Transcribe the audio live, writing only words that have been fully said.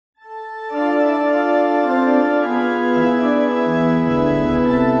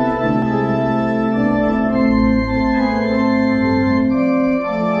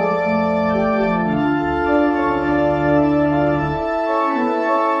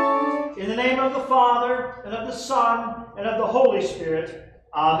of the Father, and of the Son, and of the Holy Spirit.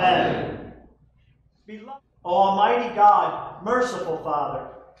 Amen. Beloved, O Almighty God, merciful Father,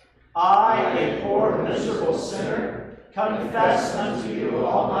 I, a poor, miserable sinner, confess unto you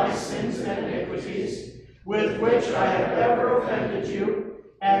all my sins and iniquities, with which I have ever offended you,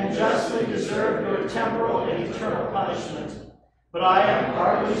 and justly deserve your temporal and eternal punishment. But I am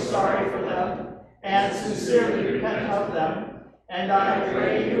heartily sorry for them, and sincerely repent of them, and I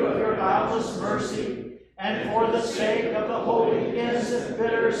pray you of your boundless mercy, and for the sake of the holy, innocent,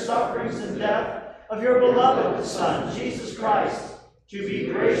 bitter sufferings and death of your beloved Son, Jesus Christ, to be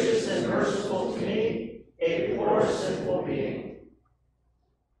gracious and merciful to me, a poor sinful being.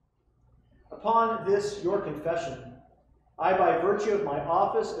 Upon this your confession, I, by virtue of my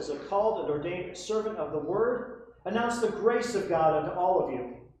office as a called and ordained servant of the Word, announce the grace of God unto all of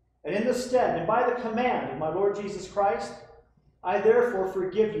you. And in the stead, and by the command of my Lord Jesus Christ, I therefore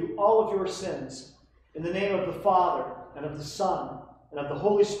forgive you all of your sins, in the name of the Father, and of the Son, and of the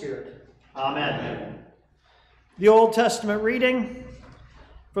Holy Spirit. Amen. The Old Testament reading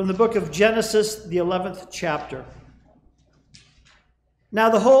from the book of Genesis, the 11th chapter. Now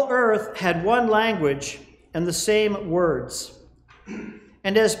the whole earth had one language and the same words.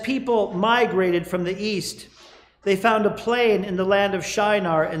 And as people migrated from the east, they found a plain in the land of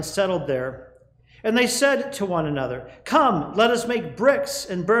Shinar and settled there. And they said to one another, "Come, let us make bricks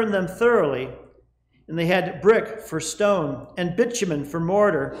and burn them thoroughly." And they had brick for stone and bitumen for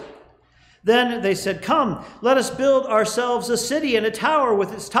mortar. Then they said, "Come, let us build ourselves a city and a tower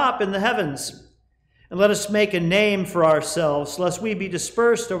with its top in the heavens. And let us make a name for ourselves, lest we be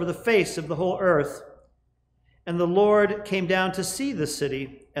dispersed over the face of the whole earth." And the Lord came down to see the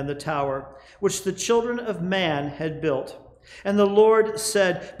city and the tower, which the children of man had built. And the Lord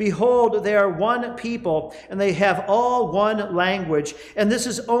said, "Behold, they are one people, and they have all one language, and this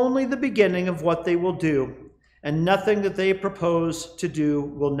is only the beginning of what they will do. And nothing that they propose to do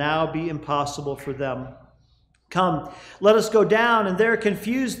will now be impossible for them. Come, let us go down and there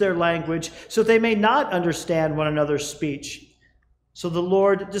confuse their language, so they may not understand one another's speech." So the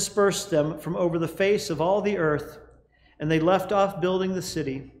Lord dispersed them from over the face of all the earth, and they left off building the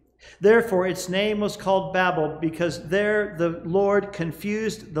city. Therefore its name was called Babel, because there the Lord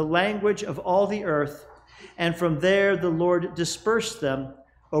confused the language of all the earth, and from there the Lord dispersed them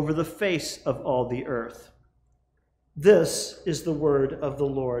over the face of all the earth. This is the word of the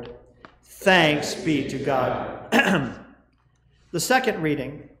Lord. Thanks be to God. The second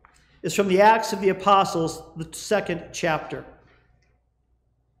reading is from the Acts of the Apostles, the 2nd chapter.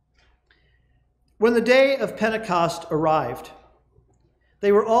 When the day of Pentecost arrived,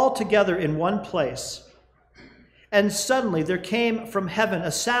 they were all together in one place. And suddenly there came from heaven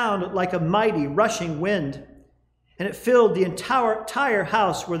a sound like a mighty rushing wind, and it filled the entire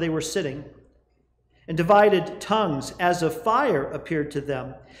house where they were sitting. And divided tongues as of fire appeared to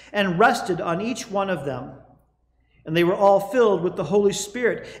them, and rested on each one of them. And they were all filled with the Holy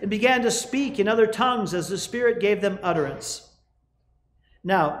Spirit, and began to speak in other tongues as the Spirit gave them utterance.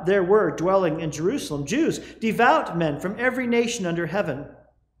 Now there were dwelling in Jerusalem Jews, devout men from every nation under heaven.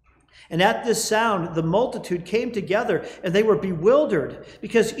 And at this sound the multitude came together, and they were bewildered,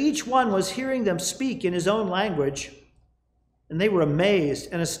 because each one was hearing them speak in his own language. And they were amazed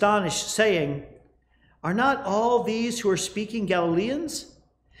and astonished, saying, "Are not all these who are speaking Galileans?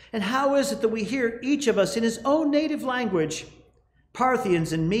 And how is it that we hear each of us in his own native language?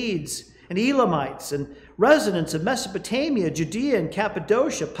 Parthians and Medes and Elamites and residents of Mesopotamia, Judea and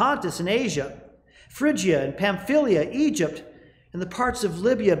Cappadocia, Pontus and Asia, Phrygia and Pamphylia, Egypt, and the parts of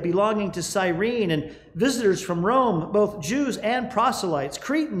Libya belonging to Cyrene, and visitors from Rome, both Jews and proselytes,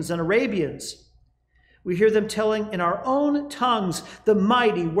 Cretans and Arabians. We hear them telling in our own tongues the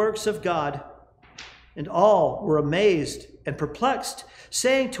mighty works of God." And all were amazed and perplexed,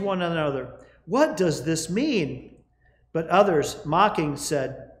 saying to one another, "What does this mean?" But others, mocking,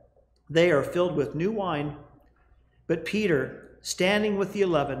 said, "They are filled with new wine." But Peter, standing with the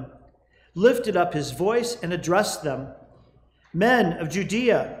 11, lifted up his voice and addressed them, "Men of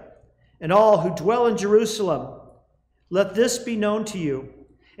Judea, and all who dwell in Jerusalem, let this be known to you,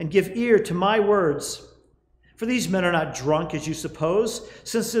 and give ear to my words. For these men are not drunk, as you suppose,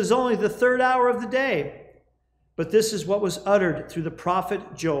 since it is only the 3rd hour of the day. But this is what was uttered through the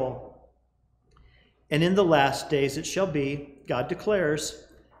prophet Joel. And in the last days it shall be, God declares,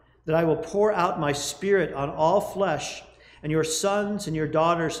 that I will pour out my Spirit on all flesh, and your sons and your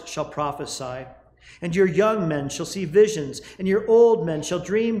daughters shall prophesy, and your young men shall see visions, and your old men shall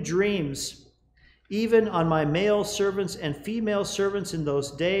dream dreams. Even on my male servants and female servants in those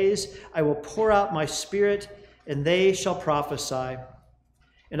days I will pour out my Spirit, and they shall prophesy.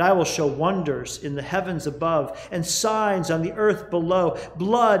 And I will show wonders in the heavens above and signs on the earth below,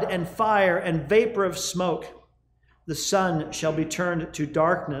 blood and fire and vapor of smoke. The sun shall be turned to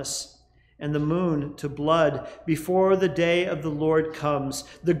darkness and the moon to blood before the day of the Lord comes,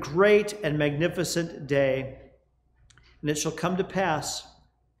 the great and magnificent day. And it shall come to pass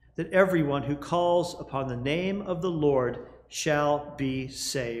that everyone who calls upon the name of the Lord shall be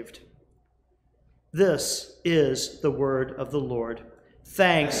saved. This is the word of the Lord.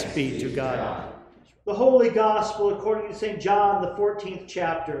 Thanks be to God. The Holy Gospel according to St. John, the 14th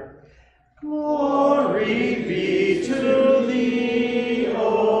chapter. Glory be to thee,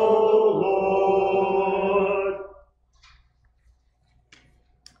 O Lord.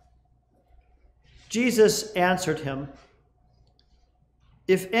 Jesus answered him,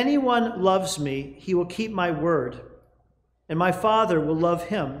 If anyone loves me, he will keep my word, and my Father will love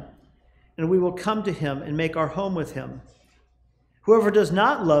him, and we will come to him and make our home with him. Whoever does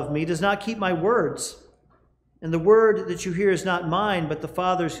not love me does not keep my words, and the word that you hear is not mine, but the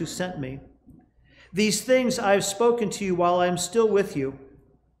Father's who sent me. These things I have spoken to you while I am still with you.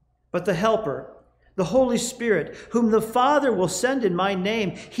 But the Helper, the Holy Spirit, whom the Father will send in my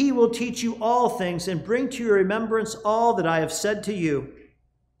name, he will teach you all things and bring to your remembrance all that I have said to you.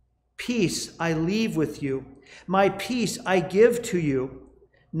 Peace I leave with you. My peace I give to you.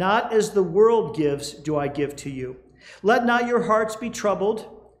 Not as the world gives do I give to you. Let not your hearts be troubled,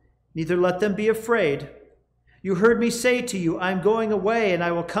 neither let them be afraid. You heard me say to you, I am going away, and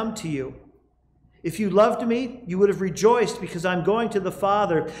I will come to you. If you loved me, you would have rejoiced because I am going to the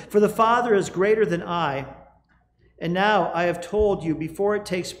Father, for the Father is greater than I. And now I have told you before it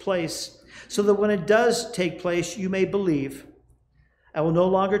takes place, so that when it does take place, you may believe. I will no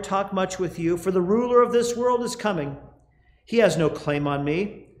longer talk much with you, for the ruler of this world is coming. He has no claim on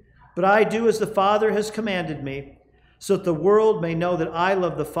me, but I do as the Father has commanded me, so that the world may know that I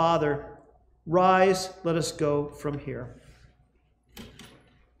love the Father. Rise, let us go from here.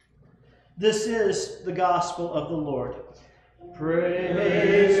 This is the gospel of the Lord.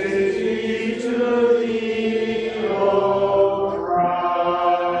 Praise be to thee, O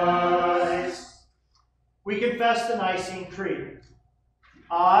Christ. We confess the Nicene Creed.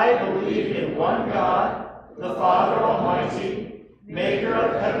 I believe in one God, the Father Almighty, maker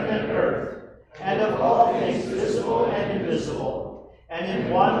of heaven and earth, and of all things visible and invisible, and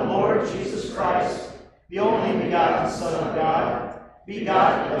in one Lord Jesus Christ, the only begotten Son of God,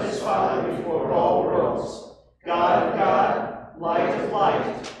 begotten of his Father before all worlds, God of God, light of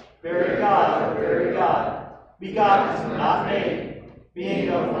light, very God of very God, begotten, not made, being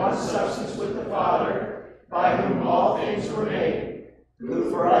of one substance with the Father, by whom all things were made,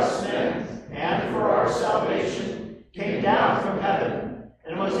 who for us men and for our salvation came down from heaven,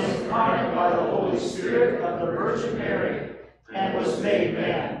 and was incarnate by the Holy Spirit of the Virgin Mary, and was made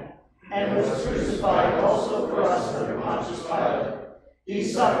man, and was crucified also for us under Pontius Pilate. He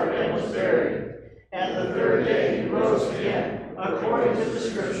suffered and was buried, and the third day he rose again, according to the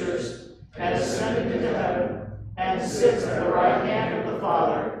Scriptures, and ascended into heaven, and sits at the right hand of the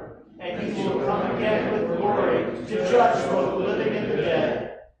Father, and he will come again with glory to judge both the living and the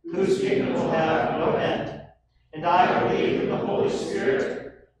dead, whose kingdom will have no end. And I believe in the Holy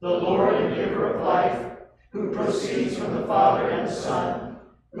Spirit, the Lord and giver of life, who proceeds from the Father and the Son,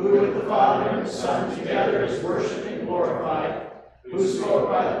 who with the Father and the Son together is worshipped and glorified, who spoke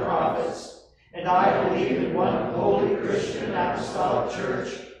by the prophets. And I believe in one holy Christian and apostolic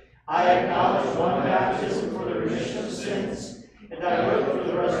church. I acknowledge one baptism for the remission of sins, and I look for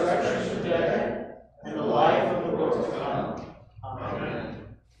the resurrection of the dead and the life of the world to come. Amen.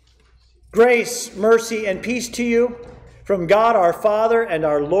 Grace, mercy, and peace to you from God our Father and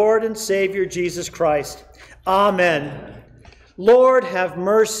our Lord and Savior Jesus Christ. Amen. Lord, have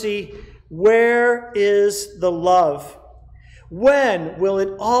mercy. Where is the love? When will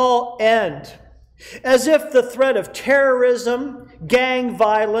it all end? As if the threat of terrorism, gang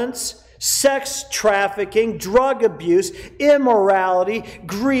violence, sex trafficking, drug abuse, immorality,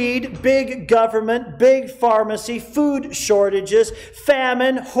 greed, big government, big pharmacy, food shortages,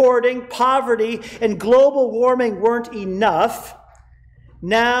 famine, hoarding, poverty, and global warming weren't enough.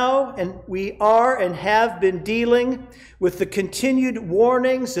 Now, and we are and have been dealing with the continued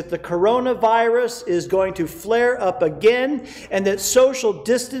warnings that the coronavirus is going to flare up again, and that social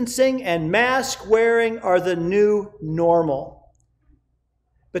distancing and mask wearing are the new normal.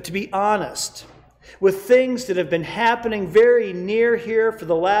 But to be honest, with things that have been happening very near here for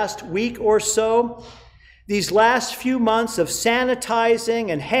the last week or so, these last few months of sanitizing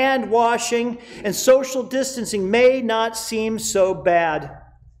and hand washing and social distancing may not seem so bad.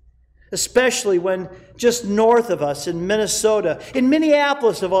 especially when just north of us in Minnesota, in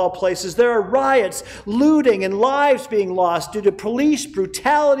Minneapolis of all places, there are riots, looting, and lives being lost due to police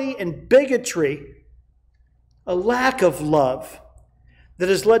brutality and bigotry. A lack of love that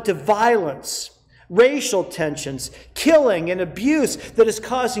has led to violence, racial tensions, killing, and abuse that is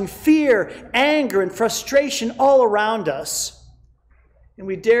causing fear, anger, and frustration all around us. And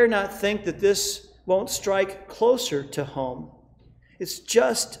we dare not think that this won't strike closer to home. It's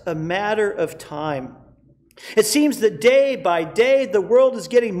just a matter of time. It seems that day by day, the world is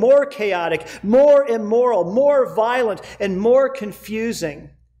getting more chaotic, more immoral, more violent, and more confusing,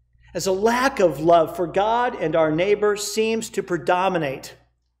 as a lack of love for God and our neighbor seems to predominate.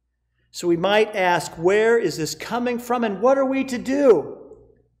 So we might ask, where is this coming from, and what are we to do?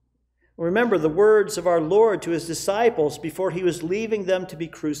 Remember the words of our Lord to his disciples before he was leaving them to be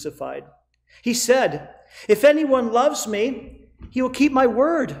crucified. He said, "If anyone loves me, he will keep my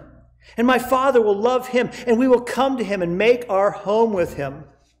word, and my Father will love him, and we will come to him and make our home with him."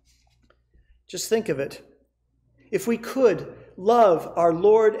 Just think of it. If we could love our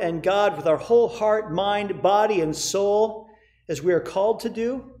Lord and God with our whole heart, mind, body, and soul, as we are called to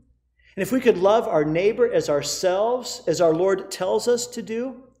do, and if we could love our neighbor as ourselves, as our Lord tells us to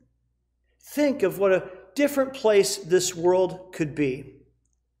do, think of what a different place this world could be.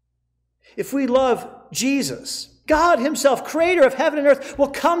 If we love Jesus, God himself, creator of heaven and earth, will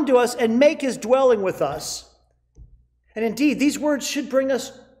come to us and make his dwelling with us. And indeed, these words should bring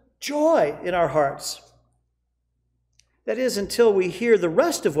us joy in our hearts. That is, until we hear the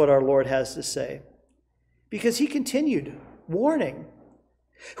rest of what our Lord has to say. Because he continued, warning,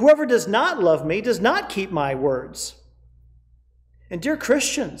 "Whoever does not love me does not keep my words." And dear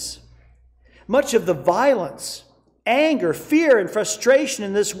Christians, much of the violence, anger, fear, and frustration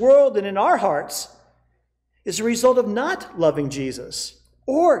in this world and in our hearts is a result of not loving Jesus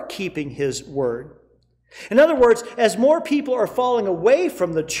or keeping his word. In other words, as more people are falling away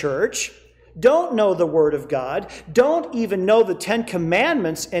from the church, don't know the word of God, don't even know the 10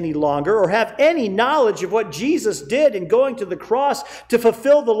 Commandments any longer, or have any knowledge of what Jesus did in going to the cross to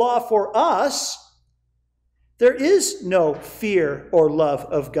fulfill the law for us, there is no fear or love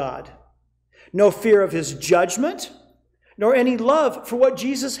of God, no fear of his judgment, nor any love for what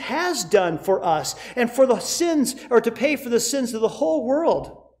Jesus has done for us and for the sins, or to pay for the sins of the whole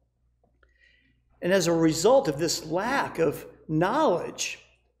world. And as a result of this lack of knowledge,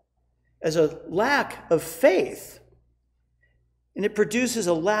 as a lack of faith, and it produces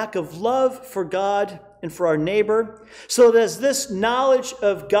a lack of love for God and for our neighbor, so that as this knowledge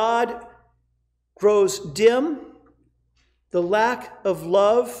of God grows dim, the lack of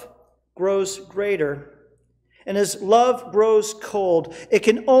love grows greater. And as love grows cold, it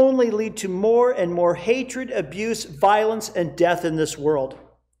can only lead to more and more hatred, abuse, violence, and death in this world.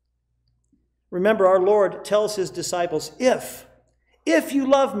 Remember, our Lord tells his disciples, if you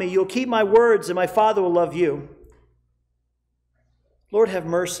love me, you'll keep my words, and my Father will love you. Lord, have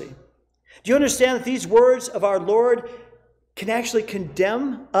mercy. Do you understand that these words of our Lord can actually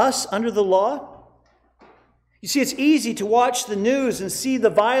condemn us under the law? You see, it's easy to watch the news and see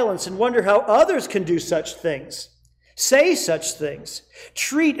the violence and wonder how others can do such things, say such things,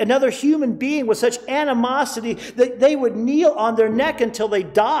 treat another human being with such animosity that they would kneel on their neck until they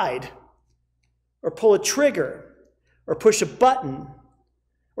died, or pull a trigger, or push a button,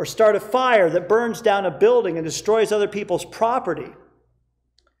 or start a fire that burns down a building and destroys other people's property,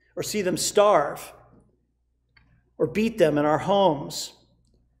 or see them starve, or beat them in our homes,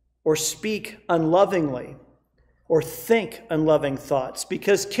 or speak unlovingly, or think unloving thoughts.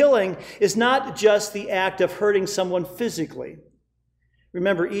 Because killing is not just the act of hurting someone physically.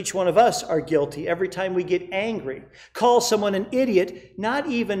 Remember, each one of us are guilty every time we get angry, call someone an idiot, not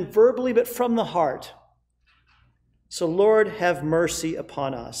even verbally, but from the heart. So, Lord, have mercy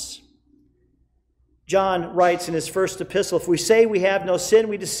upon us. John writes in his first epistle, "If we say we have no sin,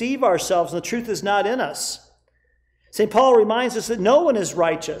 we deceive ourselves, and the truth is not in us." St. Paul reminds us that no one is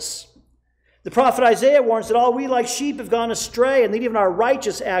righteous. The prophet Isaiah warns that all we like sheep have gone astray, and that even our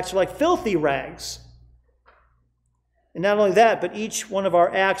righteous acts are like filthy rags. And not only that, but each one of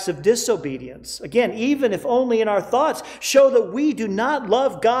our acts of disobedience, again, even if only in our thoughts, show that we do not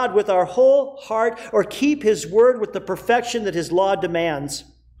love God with our whole heart or keep his word with the perfection that his law demands.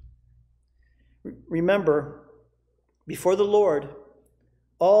 Remember, before the Lord,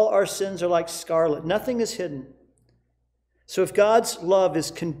 all our sins are like scarlet. Nothing is hidden. So if God's love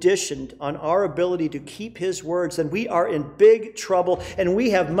is conditioned on our ability to keep his words, then we are in big trouble, and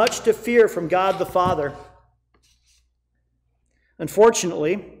we have much to fear from God the Father.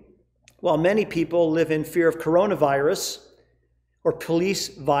 Unfortunately, while many people live in fear of coronavirus, or police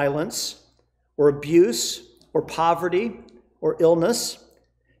violence, or abuse, or poverty, or illness.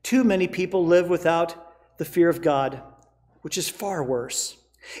 Too many people live without the fear of God, which is far worse.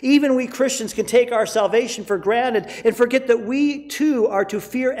 Even we Christians can take our salvation for granted and forget that we too are to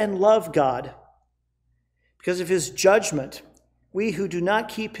fear and love God. Because of his judgment, we who do not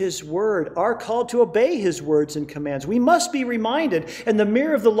keep his word are called to obey his words and commands. We must be reminded, and the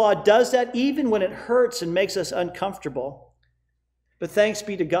mirror of the law does that even when it hurts and makes us uncomfortable. But thanks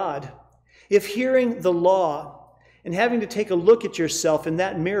be to God. If hearing the law and having to take a look at yourself in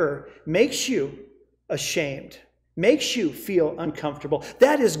that mirror makes you ashamed, makes you feel uncomfortable,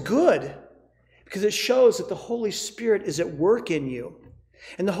 that is good, because it shows that the Holy Spirit is at work in you.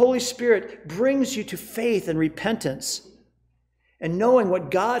 And the Holy Spirit brings you to faith and repentance. And knowing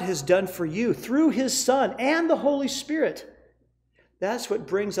what God has done for you through his Son and the Holy Spirit, that's what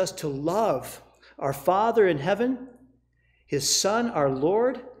brings us to love our Father in heaven, his Son, our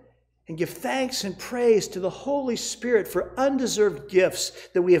Lord, and give thanks and praise to the Holy Spirit for undeserved gifts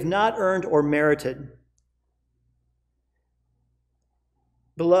that we have not earned or merited.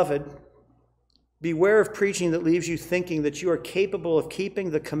 Beloved, beware of preaching that leaves you thinking that you are capable of keeping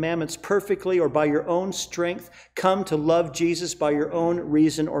the commandments perfectly or by your own strength come to love Jesus by your own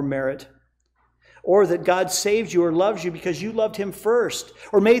reason or merit. Or that God saved you or loves you because you loved him first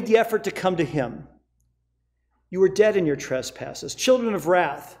or made the effort to come to him. You were dead in your trespasses, children of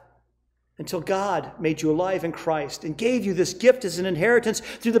wrath, until God made you alive in Christ and gave you this gift as an inheritance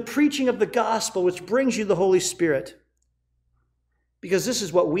through the preaching of the gospel, which brings you the Holy Spirit. Because this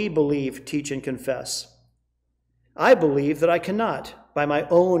is what we believe, teach, and confess. I believe that I cannot, by my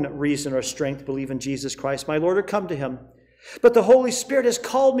own reason or strength, believe in Jesus Christ, my Lord, or come to him. But the Holy Spirit has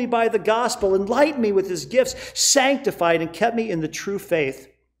called me by the gospel, enlightened me with his gifts, sanctified, and kept me in the true faith.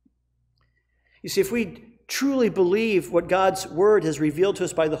 You see, if we truly believe what God's word has revealed to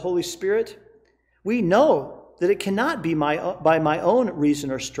us by the Holy Spirit, we know that it cannot be by my own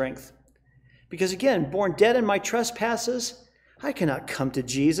reason or strength. Because again, born dead in my trespasses, I cannot come to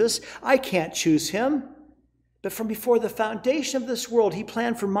Jesus. I can't choose him. But from before the foundation of this world, he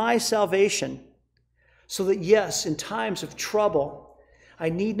planned for my salvation. So that yes, in times of trouble, I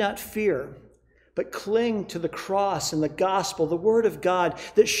need not fear, but cling to the cross and the gospel, the word of God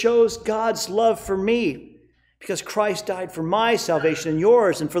that shows God's love for me. Because Christ died for my salvation and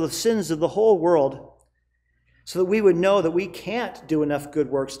yours and for the sins of the whole world. So that we would know that we can't do enough good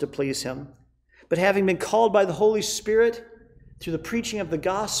works to please him. But having been called by the Holy Spirit, through the preaching of the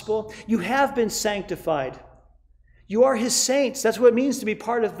gospel, you have been sanctified. You are his saints. That's what it means to be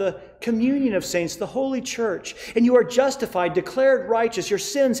part of the communion of saints, the holy church. And you are justified, declared righteous, your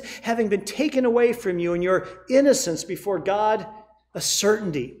sins having been taken away from you, and your innocence before God, a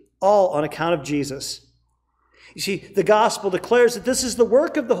certainty, all on account of Jesus. You see, the gospel declares that this is the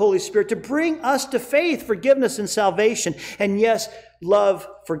work of the Holy Spirit to bring us to faith, forgiveness, and salvation, and yes, love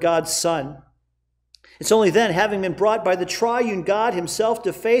for God's Son. It's only then, having been brought by the triune God himself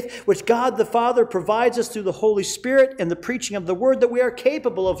to faith, which God the Father provides us through the Holy Spirit and the preaching of the word, that we are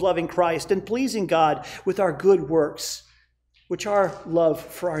capable of loving Christ and pleasing God with our good works, which are love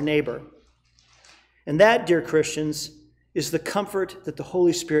for our neighbor. And that, dear Christians, is the comfort that the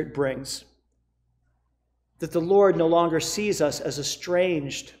Holy Spirit brings. That the Lord no longer sees us as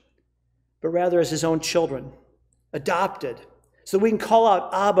estranged, but rather as his own children, adopted, so that we can call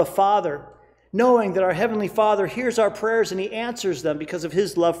out, Abba, Father, knowing that our Heavenly Father hears our prayers and he answers them because of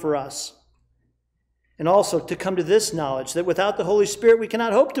his love for us. And also to come to this knowledge that without the Holy Spirit we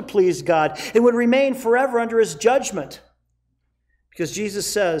cannot hope to please God and would remain forever under his judgment. Because Jesus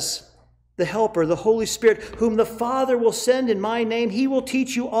says, the Helper, the Holy Spirit, whom the Father will send in my name, he will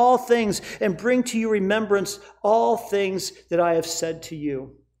teach you all things and bring to your remembrance all things that I have said to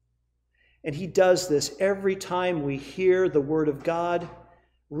you. And he does this every time we hear the word of God,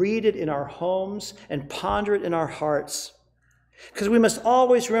 read it in our homes, and ponder it in our hearts. Because we must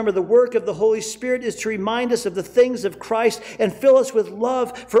always remember the work of the Holy Spirit is to remind us of the things of Christ and fill us with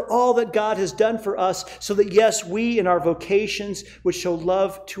love for all that God has done for us, so that, yes, we in our vocations would show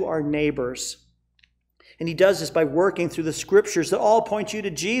love to our neighbors. And he does this by working through the scriptures that all point you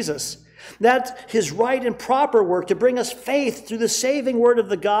to Jesus. That's his right and proper work to bring us faith through the saving word of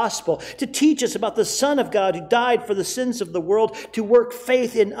the gospel, to teach us about the Son of God who died for the sins of the world, to work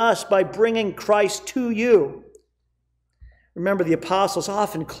faith in us by bringing Christ to you. Remember, the apostles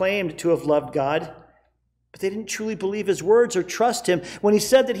often claimed to have loved God, but they didn't truly believe his words or trust him when he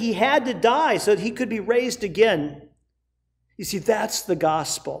said that he had to die so that he could be raised again. You see, that's the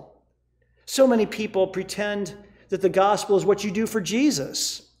gospel. So many people pretend that the gospel is what you do for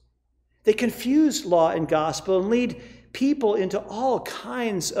Jesus. They confuse law and gospel and lead people into all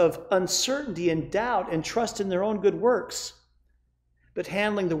kinds of uncertainty and doubt and trust in their own good works. But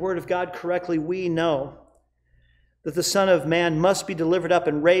handling the word of God correctly, we know that the Son of Man must be delivered up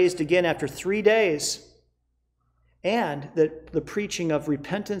and raised again after 3 days, and that the preaching of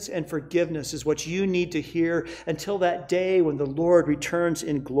repentance and forgiveness is what you need to hear until that day when the Lord returns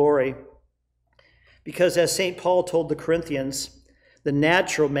in glory. Because as St. Paul told the Corinthians, the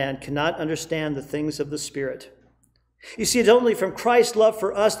natural man cannot understand the things of the Spirit. You see, it's only from Christ's love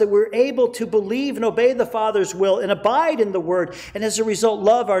for us that we're able to believe and obey the Father's will and abide in the Word, and as a result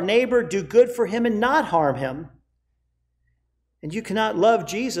love our neighbor, do good for him, and not harm him. And you cannot love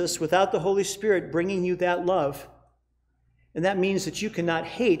Jesus without the Holy Spirit bringing you that love. And that means that you cannot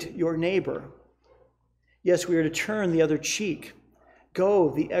hate your neighbor. Yes, we are to turn the other cheek, go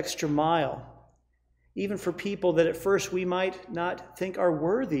the extra mile, even for people that at first we might not think are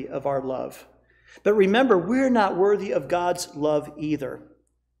worthy of our love. But remember, we're not worthy of God's love either.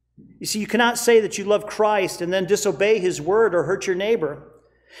 You see, you cannot say that you love Christ and then disobey his word or hurt your neighbor.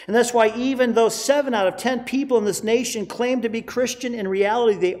 And that's why even though 7 out of 10 people in this nation claim to be Christian, in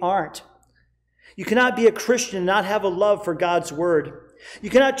reality they aren't. You cannot be a Christian and not have a love for God's word. You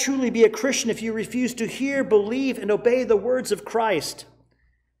cannot truly be a Christian if you refuse to hear, believe, and obey the words of Christ.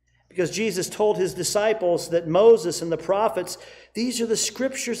 Because Jesus told his disciples that Moses and the prophets, these are the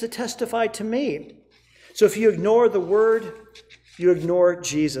scriptures that testify to me. So if you ignore the word, you ignore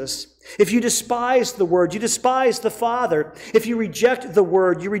Jesus. If you despise the word, you despise the Father. If you reject the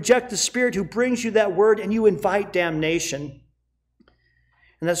word, you reject the Spirit who brings you that word, and you invite damnation.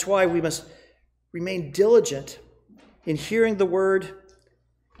 And that's why we must remain diligent in hearing the word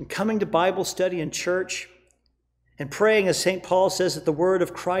and coming to Bible study in church and praying, as St. Paul says, that the word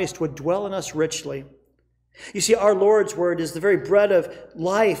of Christ would dwell in us richly. You see, our Lord's word is the very bread of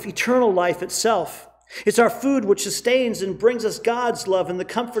life, eternal life itself. It's our food which sustains and brings us God's love and the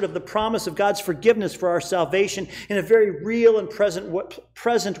comfort of the promise of God's forgiveness for our salvation in a very real and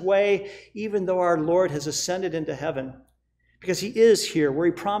present way, even though our Lord has ascended into heaven. Because he is here where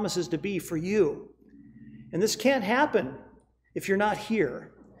he promises to be for you. And this can't happen if you're not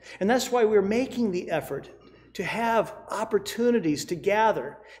here. And that's why we're making the effort to have opportunities to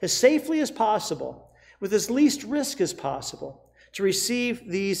gather as safely as possible, with as least risk as possible, to receive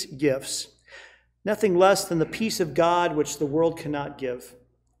these gifts. Nothing less than the peace of God which the world cannot give.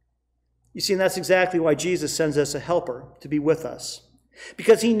 You see, and that's exactly why Jesus sends us a helper to be with us.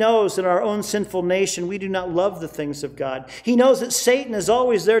 Because he knows in our own sinful nation we do not love the things of God. He knows that Satan is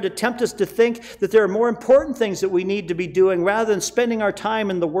always there to tempt us to think that there are more important things that we need to be doing rather than spending our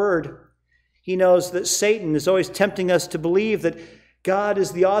time in the Word. He knows that Satan is always tempting us to believe that God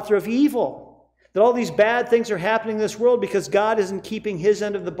is the author of evil, that all these bad things are happening in this world because God isn't keeping his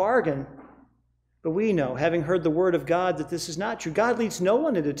end of the bargain. But we know, having heard the word of God, that this is not true. God leads no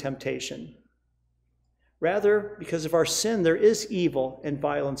one into temptation. Rather, because of our sin, there is evil and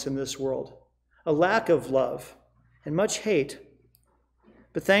violence in this world, a lack of love, and much hate.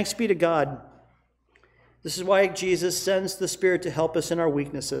 But thanks be to God. This is why Jesus sends the Spirit to help us in our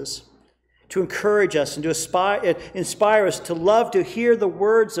weaknesses, to encourage us and to inspire us to love to hear the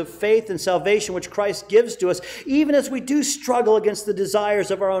words of faith and salvation which Christ gives to us, even as we do struggle against the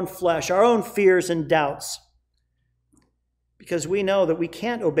desires of our own flesh, our own fears and doubts. Because we know that we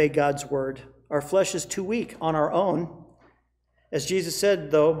can't obey God's word. Our flesh is too weak on our own. As Jesus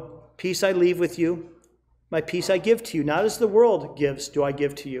said, though, peace I leave with you, my peace I give to you. Not as the world gives do I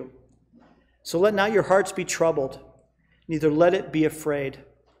give to you. So let not your hearts be troubled, neither let it be afraid.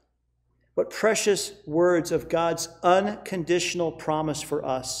 What precious words of God's unconditional promise for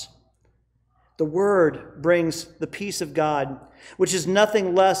us. The Word brings the peace of God, which is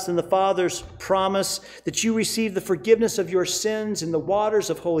nothing less than the Father's promise that you receive the forgiveness of your sins in the waters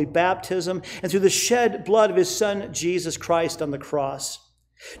of holy baptism and through the shed blood of his Son, Jesus Christ, on the cross.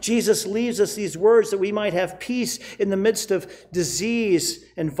 Jesus leaves us these words that we might have peace in the midst of disease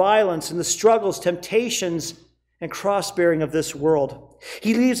and violence and the struggles, temptations, and cross-bearing of this world.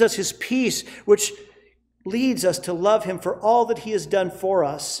 He leaves us his peace, which leads us to love him for all that he has done for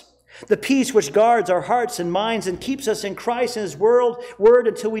us. The peace which guards our hearts and minds and keeps us in Christ and his word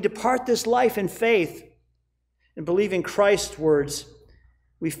until we depart this life in faith. And believing Christ's words,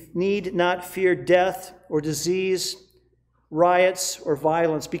 we need not fear death or disease, riots or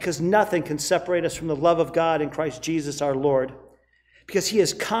violence, because nothing can separate us from the love of God in Christ Jesus our Lord. Because he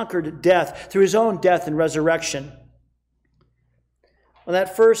has conquered death through his own death and resurrection. On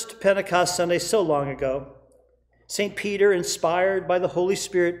that first Pentecost Sunday so long ago, St. Peter, inspired by the Holy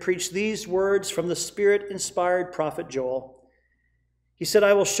Spirit, preached these words from the Spirit-inspired prophet Joel. He said,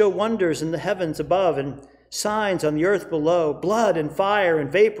 I will show wonders in the heavens above and signs on the earth below, blood and fire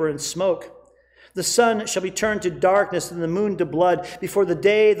and vapor and smoke. The sun shall be turned to darkness and the moon to blood before the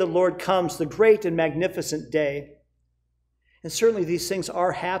day the Lord comes, the great and magnificent day. And certainly these things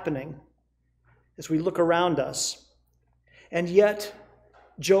are happening as we look around us. And yet,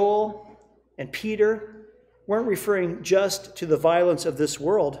 Joel and Peter weren't referring just to the violence of this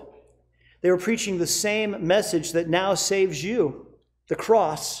world. They were preaching the same message that now saves you, the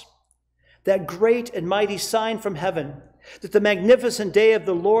cross, that great and mighty sign from heaven, that the magnificent day of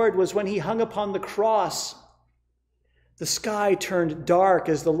the Lord was when he hung upon the cross. The sky turned dark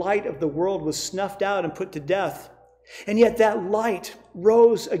as the light of the world was snuffed out and put to death. And yet that light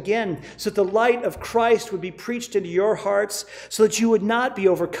rose again, so that the light of Christ would be preached into your hearts, so that you would not be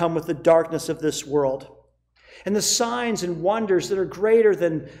overcome with the darkness of this world. And the signs and wonders that are greater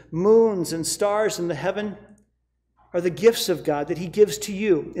than moons and stars in the heaven are the gifts of God that he gives to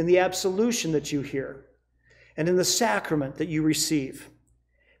you in the absolution that you hear and in the sacrament that you receive,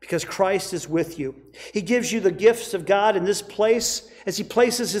 because Christ is with you. He gives you the gifts of God in this place as he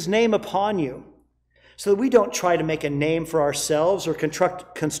places his name upon you, so that we don't try to make a name for ourselves or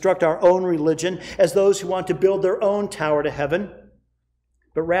construct our own religion as those who want to build their own tower to heaven,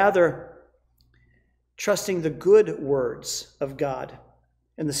 but rather trusting the good words of God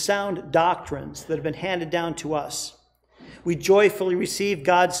and the sound doctrines that have been handed down to us. We joyfully receive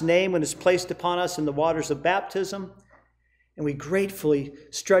God's name when it's placed upon us in the waters of baptism, and we gratefully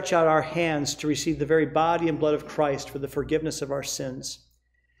stretch out our hands to receive the very body and blood of Christ for the forgiveness of our sins.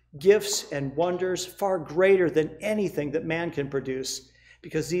 Gifts and wonders far greater than anything that man can produce,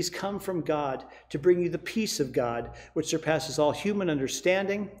 because these come from God to bring you the peace of God, which surpasses all human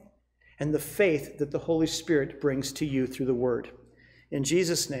understanding, and the faith that the Holy Spirit brings to you through the Word. In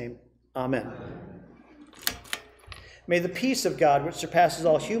Jesus' name, amen. May the peace of God, which surpasses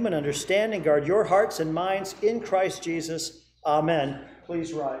all human understanding, guard your hearts and minds in Christ Jesus. Amen.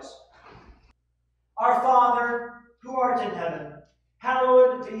 Please rise. Our Father, who art in heaven,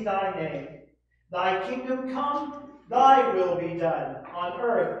 hallowed be thy name. Thy kingdom come, thy will be done, on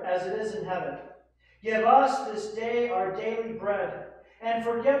earth as it is in heaven. Give us this day our daily bread, and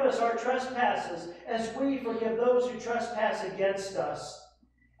forgive us our trespasses, as we forgive those who trespass against us.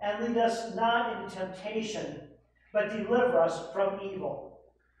 And lead us not into temptation, but deliver us from evil.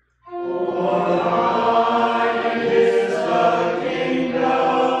 For thine is the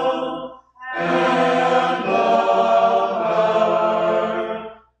kingdom, and the power,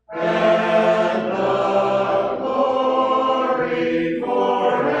 and the glory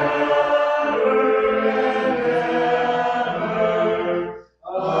forever and ever.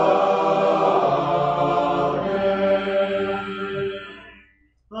 Amen.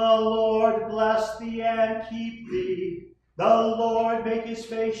 The Lord bless thee and keep thee. The Lord make his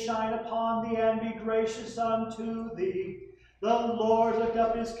face shine upon thee and be gracious unto thee. The Lord lift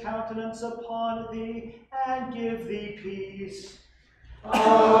up his countenance upon thee and give thee peace.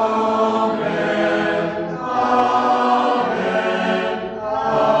 Amen. Amen. Amen.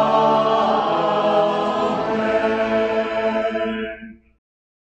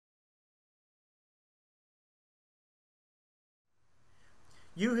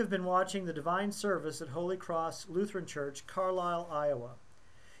 You have been watching the Divine Service at Holy Cross Lutheran Church, Carlisle, Iowa.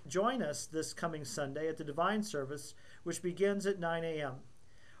 Join us this coming Sunday at the Divine Service, which begins at 9 a.m.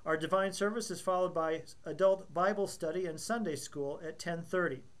 Our Divine Service is followed by adult Bible study and Sunday school at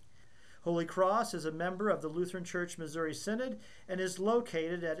 10:30. Holy Cross is a member of the Lutheran Church Missouri Synod and is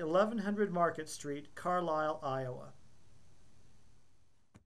located at 1100 Market Street, Carlisle, Iowa.